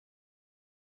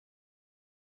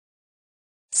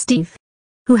Steve.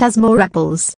 Who has more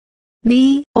apples?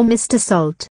 Me or Mr.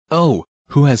 Salt? Oh,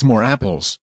 who has more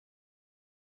apples?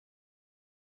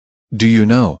 Do you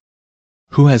know?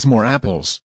 Who has more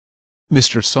apples?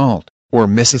 Mr. Salt, or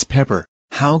Mrs. Pepper?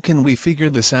 How can we figure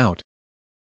this out?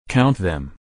 Count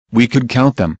them. We could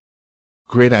count them.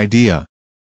 Great idea.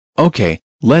 Okay,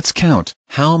 let's count.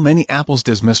 How many apples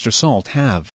does Mr. Salt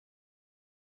have?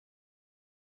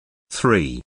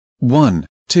 3. 1,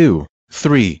 2,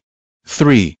 3.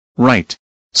 3, right.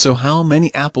 So how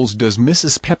many apples does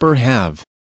Mrs. Pepper have?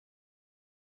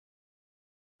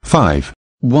 5.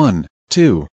 1,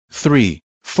 2, 3,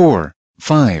 4,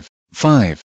 5.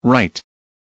 5, right.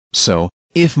 So,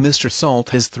 if Mr. Salt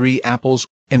has 3 apples,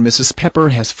 and Mrs. Pepper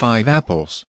has 5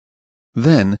 apples,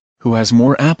 then, who has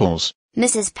more apples?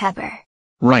 Mrs. Pepper.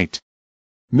 Right.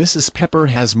 Mrs. Pepper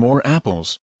has more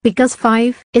apples. Because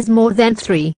 5 is more than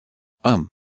 3.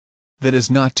 That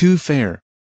is not too fair.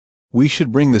 We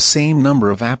should bring the same number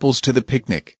of apples to the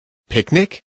picnic.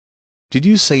 Picnic? Did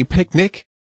you say picnic?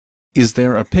 Is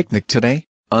there a picnic today?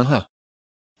 Uh-huh.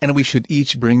 And we should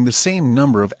each bring the same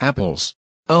number of apples.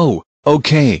 Oh,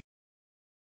 okay.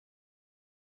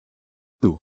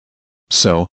 Ooh.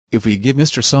 So, if we give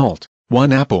Mr. Salt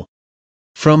 1 apple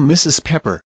from Mrs.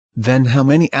 Pepper, then how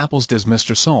many apples does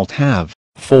Mr. Salt have?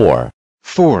 4.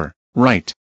 4,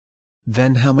 right.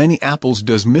 Then how many apples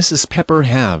does Mrs. Pepper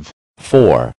have?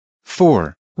 4.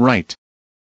 4, right.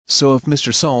 So if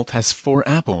Mr. Salt has 4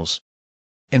 apples,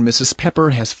 and Mrs.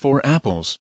 Pepper has 4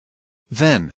 apples,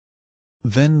 then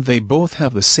they both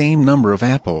have the same number of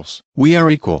apples. We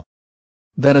are equal.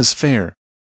 That is fair.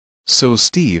 So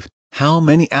Steve, how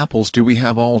many apples do we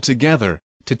have all together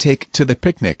to take to the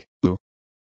picnic?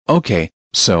 Okay,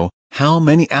 so, how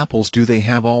many apples do they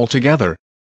have all together?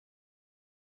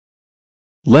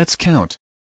 Let's count.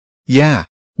 Yeah,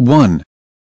 1,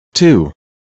 2,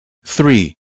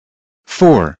 3,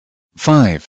 4,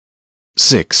 5,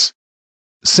 6,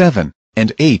 7,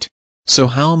 and 8. So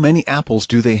how many apples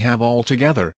do they have all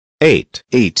together? 8.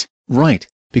 8, right,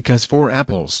 because 4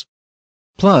 apples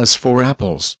plus 4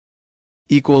 apples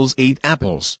equals 8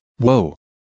 apples. Whoa.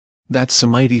 That's some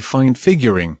mighty fine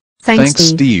figuring. Thanks, Steve.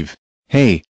 Steve.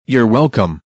 Hey, you're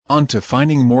welcome. On to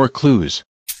finding more clues.